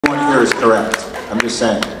answer is correct. I'm just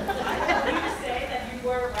saying. You say that you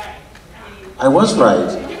were right. I was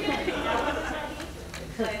right.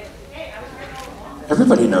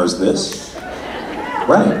 Everybody knows this,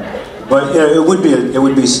 right? But yeah, it would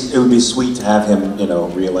be sweet to have him, you know,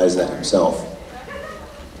 realize that himself.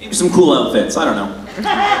 Maybe some cool outfits. I don't know.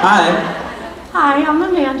 Hi. Hi, I'm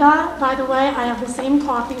Amanda. By the way, I have the same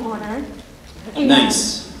coffee ordered. And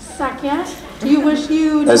Nice. Second, do you wish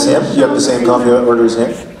you... As him? You have the same coffee order as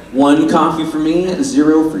him? 1 coffee for me,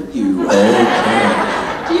 0 for you. Okay.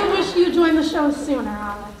 Do you wish you joined the show sooner,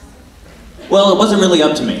 Alex? Well, it wasn't really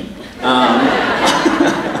up to me.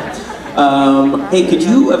 Hey, could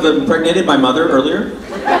you have impregnated my mother earlier?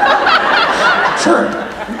 Sure.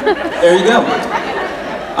 There you go.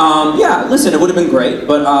 Yeah, listen, it would have been great,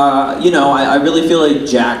 but you know, I really feel like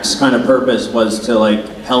Jack's kind of purpose was to like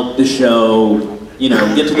help the show, you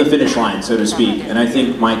know, get to the finish line, so to speak. And I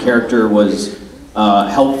think my character was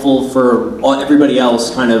helpful for everybody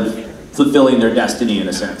else kind of fulfilling their destiny in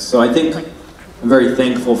a sense. So I think I'm very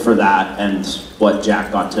thankful for that and what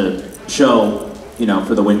Jack got to show, you know,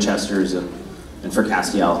 for the Winchesters and for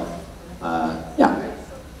Castiel. Yeah.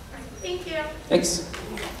 Thank you. Thanks.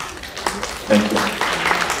 Thank you.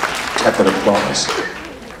 Tepid applause.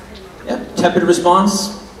 Yeah, tepid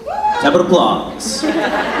response, tepid applause.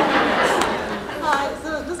 Hi,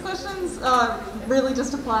 so this question's really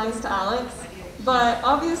just applies to Alex, but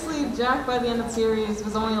obviously Jack by the end of the series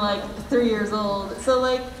was only like 3 years old. So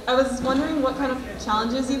like, I was wondering what kind of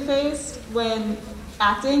challenges you faced when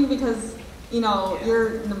acting, because, you know,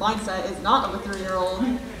 the mindset is not of a 3-year-old.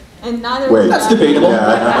 And neither Wait, that's debatable.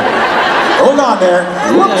 Yeah. Hold on there.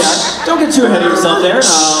 Yeah, don't get too ahead of yourself there.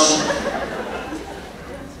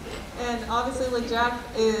 And obviously, like, Jack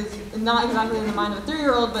is not exactly in the mind of a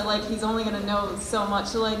 3-year-old, but like he's only gonna know so much.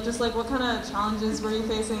 So like, just like, what kind of challenges were you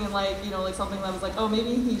facing, and like, you know, like something that was like, oh,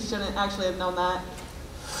 maybe he shouldn't actually have known that.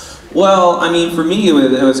 Well, I mean, for me, it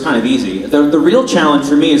was kind of easy. The real challenge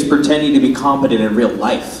for me is pretending to be competent in real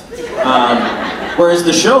life. Whereas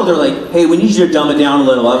the show, they're like, hey, we need you to dumb it down a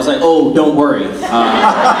little. I was like, oh, don't worry.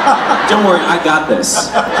 Don't worry, I got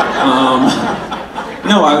this.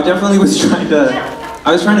 No, I definitely was trying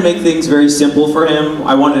to make things very simple for him.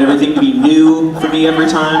 I wanted everything to be new for me every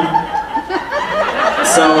time.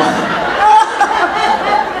 So...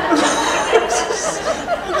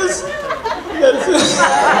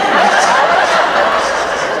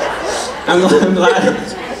 I'm glad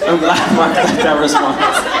Mark got that response.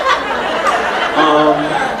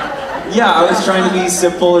 Yeah, I was trying to be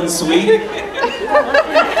simple and sweet.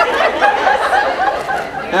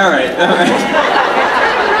 All right.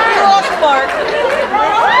 Mark.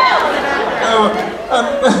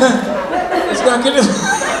 It's not gonna...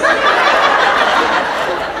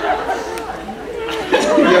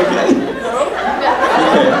 You okay?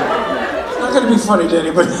 Okay. It's not gonna be funny to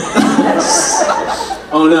anybody.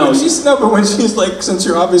 Oh no. She's snubbing when she's like, since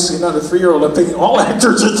you're obviously not a 3-year-old, I'm thinking all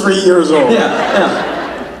actors are 3 years old. Yeah.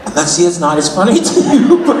 See, it's not as funny to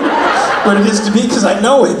you, but it is to me because I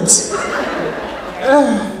know it.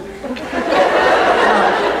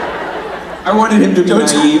 I wanted him to be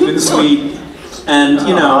naive and sweet, and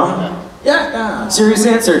you know, yeah. Serious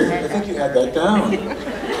answer. I think you had that down.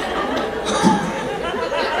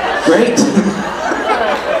 Great.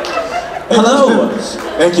 Hello.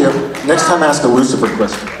 Thank you. Next time ask a Lucifer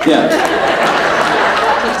question. Yeah.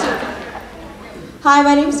 Hi,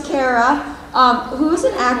 my name's Kara. Who is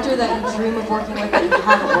an actor that you dream of working with that you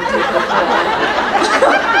haven't worked with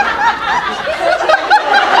before?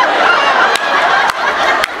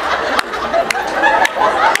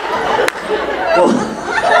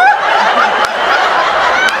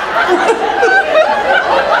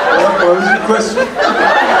 What was your question?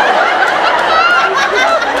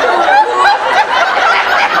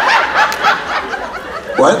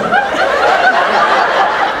 What?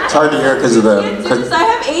 It's hard to hear because of the... Because I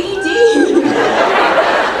have ADD.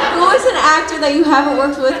 Who is an actor that you haven't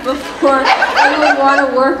worked with before that you would want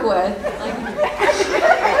to work with?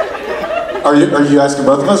 Are you asking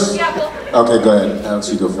both of us? Yeah. Okay, go ahead. Alex,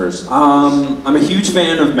 you go first. I'm a huge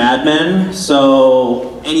fan of Mad Men,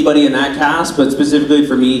 so anybody in that cast, but specifically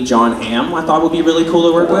for me, John Hamm, I thought would be really cool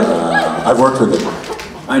to work with. I've worked with him.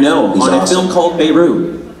 I know, He's on awesome. a film called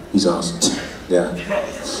Beirut. He's awesome. Yeah.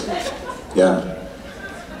 Yeah.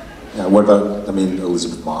 Yeah, what about, I mean,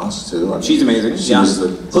 Elizabeth Moss, too? I mean, She's amazing. She was the...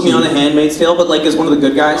 Put me on The Handmaid's Tale, but like as one of the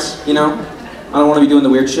good guys, you know? I don't want to be doing the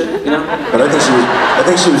weird shit, you know? But I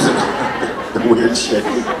think she was the weird shit.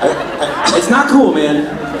 It's not cool, man.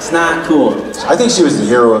 It's not cool. I think she was the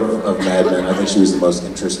hero of Mad Men. I think she was the most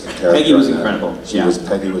interesting character. Peggy was incredible.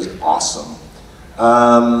 Peggy was awesome.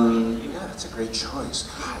 Yeah, that's a great choice.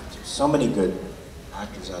 God, there's so many good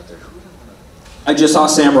actors out there. I just saw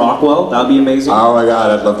Sam Rockwell. That would be amazing. Oh my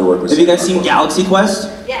God, I'd love to work with Have Sam you guys seen Rockwell. Galaxy Quest?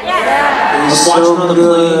 I He's was watching so on the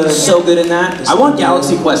good. plane. So good in that. I want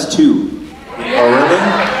Galaxy Quest 2. Oh, really?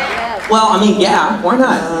 Well, I mean, yeah, why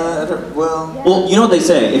not? Well, you know what they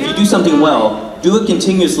say, if you do something well, do it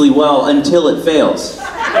continuously well until it fails.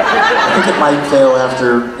 I think it might fail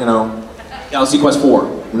after, you know... Galaxy Quest 4.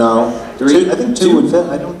 No. 3? I think 2 would fail.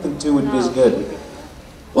 I don't think 2 would be as good.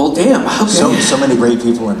 Well, damn, okay. So many great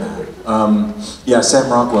people in that. Yeah, Sam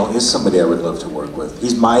Rockwell is somebody I would love to work with.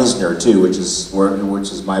 He's Meisner, too, which is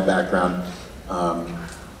my background.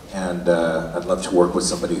 And I'd love to work with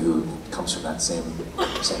somebody who comes from that same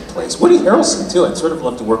place. Woody Harrelson, too. I'd sort of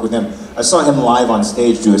love to work with him. I saw him live on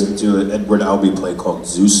stage do an Edward Albee play called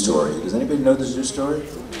Zoo Story. Does anybody know the Zoo Story?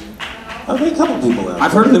 Okay, a couple people out.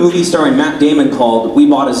 I've heard of the movie starring Matt Damon called We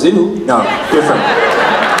Bought a Zoo. No, different.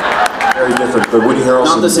 Very different, but Woody Harrelson...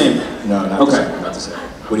 Not the same? No, not the same. Not the same.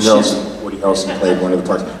 Woody Harrelson played one of the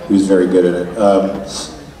parts. He was very good at it.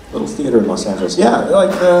 Little theater in Los Angeles. Yeah,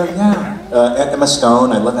 Emma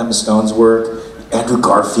Stone. I love Emma Stone's work. Andrew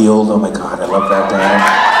Garfield. Oh my God, I love that guy.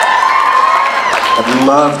 I'd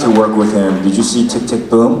love to work with him. Did you see Tick Tick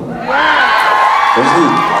Boom? He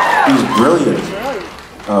was brilliant.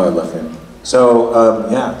 Oh, I love him. So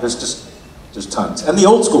yeah, there's tons, and the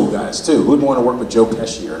old school guys too. Who wouldn't want to work with Joe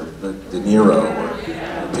Pesci or De Niro or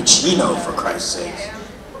Pacino, for Christ's sake?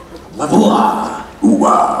 Love ooh-ah,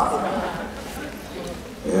 ooh-ah.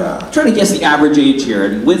 Yeah. I'm trying to guess the average age here,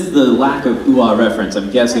 and with the lack of ooh-ah reference, I'm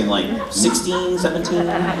guessing like 16, 17?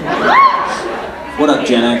 What up,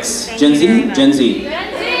 Gen X? Gen Z? Gen Z.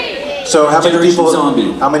 So how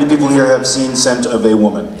many people here have seen Scent of a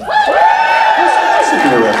Woman? That should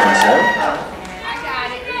be a reference there.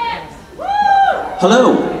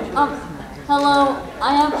 Hello. Hello.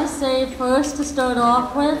 I have to say first to start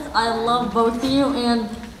off with, I love both of you, and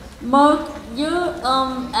Mark, your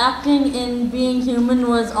acting in Being Human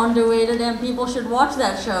was underrated, and people should watch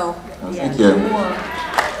that show. Oh, thank you.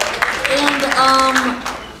 And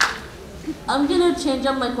I'm gonna change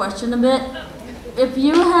up my question a bit. If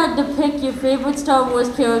you had to pick your favorite Star Wars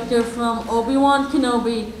character from Obi-Wan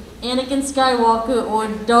Kenobi, Anakin Skywalker, or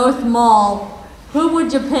Darth Maul, who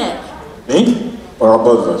would you pick? Me? Or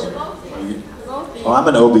both of us? Oh, I'm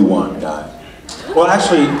an Obi-Wan guy. Well,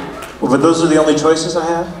 actually, but those are the only choices I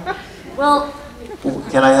have? Well,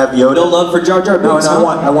 can I have Yoda? No love for Jar Jar Binks. No,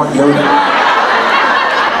 I want Yoda.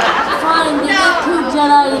 fine, we get 2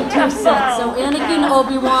 Jedi and 2 Sith. So Anakin,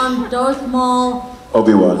 Obi-Wan, Darth Maul,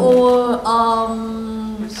 Obi-Wan. or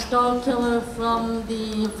Star Killer from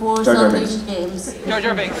the Force Unleashed games. Jar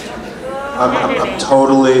Jar Binks. I'm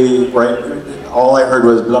totally right. All I heard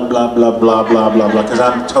was blah blah blah blah blah blah blah because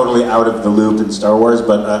I'm totally out of the loop in Star Wars.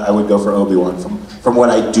 But I would go for Obi-Wan from what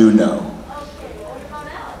I do know.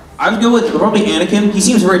 I would go with probably Anakin. He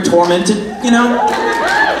seems very tormented, you know?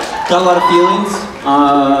 Got a lot of feelings.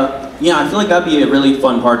 Yeah, I feel like that'd be a really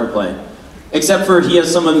fun part to play. Except for he has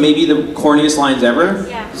some of maybe the corniest lines ever.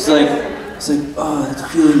 It's like, oh, it's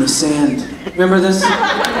feeling the sand. Remember this?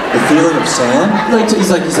 The feeling of sand? He's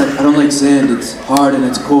like, I don't like sand, it's hard and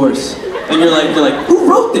it's coarse. And you're like, who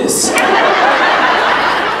wrote this?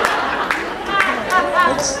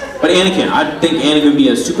 But Anakin, I think Anakin would be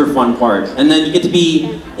a super fun part. And then you get to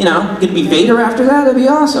be, you know, you get to be Vader after that, that'd be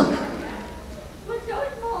awesome. But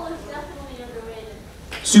Darth Maul is definitely underrated.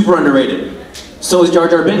 Super underrated. So is Jar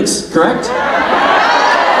Jar Binks, correct?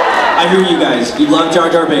 I hear you guys. You love Jar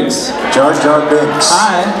Jar Binks. Jar Jar Binks.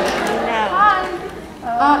 Hi.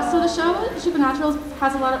 Hi. So the show Supernatural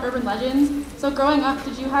has a lot of urban legends. So growing up,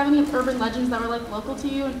 did you have any urban legends that were like local to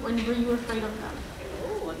you, and were you afraid of them?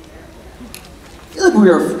 I feel like we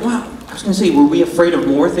were, wow, I was gonna say, were we afraid of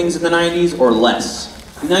more things in the 90s or less?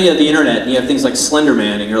 Now you have the internet and you have things like Slender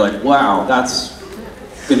Man and you're like, wow, that's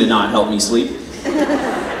gonna not help me sleep. Did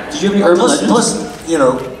you have any urban legends? Plus, you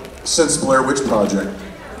know, since Blair Witch Project,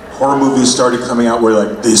 horror movies started coming out where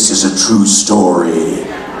like, this is a true story,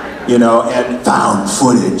 you know, and found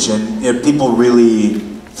footage, and you know, people really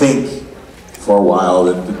think for a while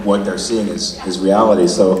that what they're seeing is reality.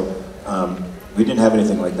 So we didn't have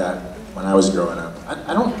anything like that when I was growing up.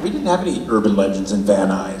 We didn't have any urban legends in Van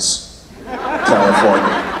Nuys, California.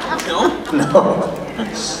 No?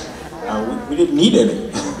 We didn't need any.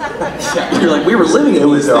 You're like, we were living in It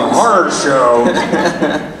was these a things. horror show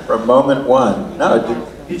from moment one. No,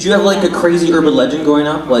 Did you have like a crazy urban legend growing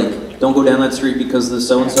up? Like, don't go down that street because the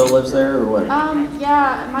so-and-so lives there, or what?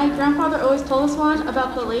 Yeah, my grandfather always told us one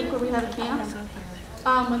about the lake where we had a camp.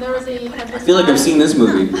 When there was a headless I feel like guy. I've seen this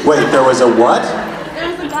movie. wait, there was a what? There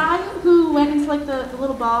was a guy who went into like the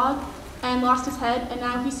little bog, and lost his head, and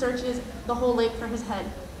now he searches the whole lake for his head.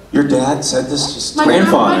 Your dad said this just My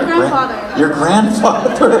Grandfather. grandfather. Your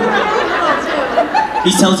grandfather.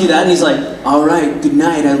 He tells you that, and he's like, "All right, good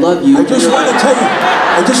night. I love you." I just want to tell you.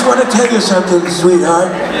 I just want to tell you something,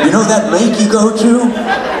 sweetheart. You know that lake you go to?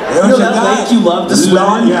 There was You know that lake you love to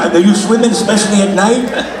swim in? Yeah, that you swim in, especially at night.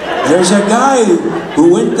 There's a guy who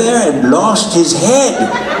went there and lost his head.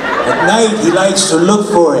 At night, he likes to look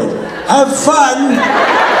for it. Have fun.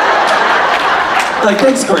 Like,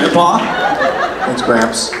 thanks, Grandpa. Thanks,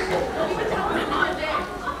 Gramps.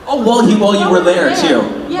 Oh, while you were there too.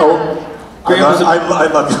 Yeah. Oh. Grandpa's I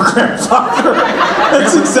love your grandfather.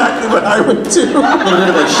 That's exactly what I would do. a little bit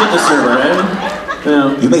of a shit disturber, right?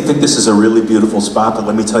 Yeah. You may think this is a really beautiful spot, but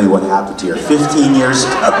let me tell you what happened here 15 years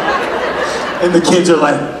ago. And the kids are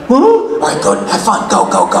like, huh? All right, good, have fun, go,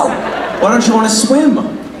 go, go. Why don't you want to swim?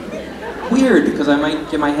 Weird, because I might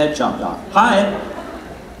get my head chopped off. Hi.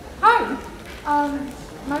 Hi.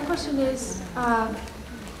 My question is, I'm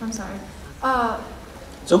sorry.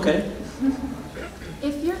 It's okay.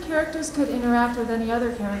 If your characters could interact with any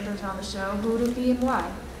other characters on the show, who would it be and why?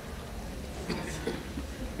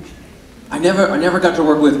 I never got to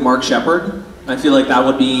work with Mark Shepard. I feel like that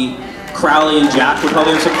would be Crowley and Jack would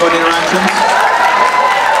probably have some fun interactions.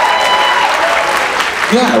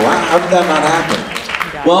 Yeah, how did that not happen?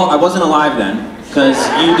 Well, I wasn't alive then because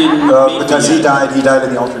you didn't. meet me Because he yet. died in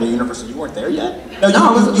the alternate universe, and you weren't there yet? No,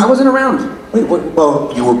 I wasn't around. Wait,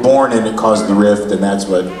 well, you were born and it caused the rift, and that's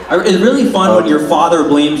what... It's really fun when your father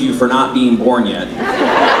blames you for not being born yet.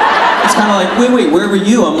 It's kind of like, wait, where were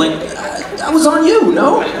you? I'm like, I was on you,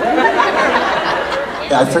 no?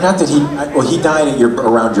 Yeah, I forgot that he died at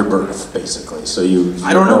around your birth, basically, so you...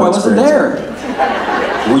 I don't know, I wasn't there.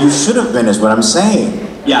 Well, you should have been, is what I'm saying.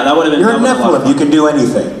 Yeah, that would have been... You're a Nephilim, you can do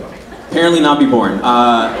anything. Apparently not be born.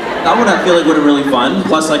 That would, I feel like, would have been really fun.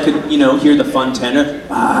 Plus, I could, hear the fun tenor.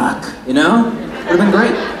 Fuck, Would have been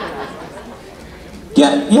great.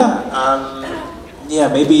 Yeah,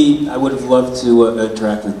 maybe I would have loved to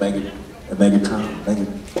interact with Megatron.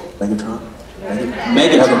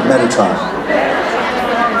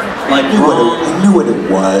 Like, I knew what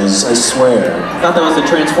it was, I swear. I thought that was the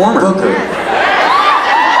Transformer. Booker.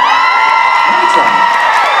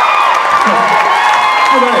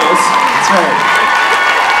 Oh, there he is. That's right.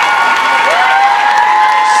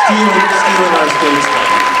 Stealing our stage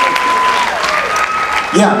stuff.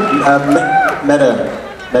 Yeah,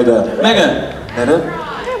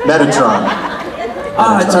 Metatron.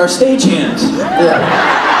 Ah, it's our stagehand. Yeah.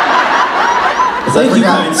 Thank you,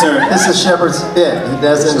 kind sir. This is Shepard's bit. He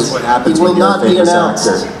doesn't. This is what happens he will when you're a not be famous announced.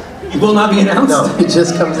 actor. He will not be announced? No, he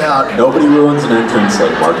just comes out. Nobody ruins an entrance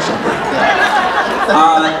like Mark Shepard.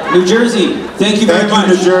 New Jersey, thank you very much. Thank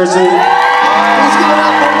you, New Jersey. Please give it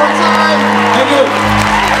up one more time. Thank you.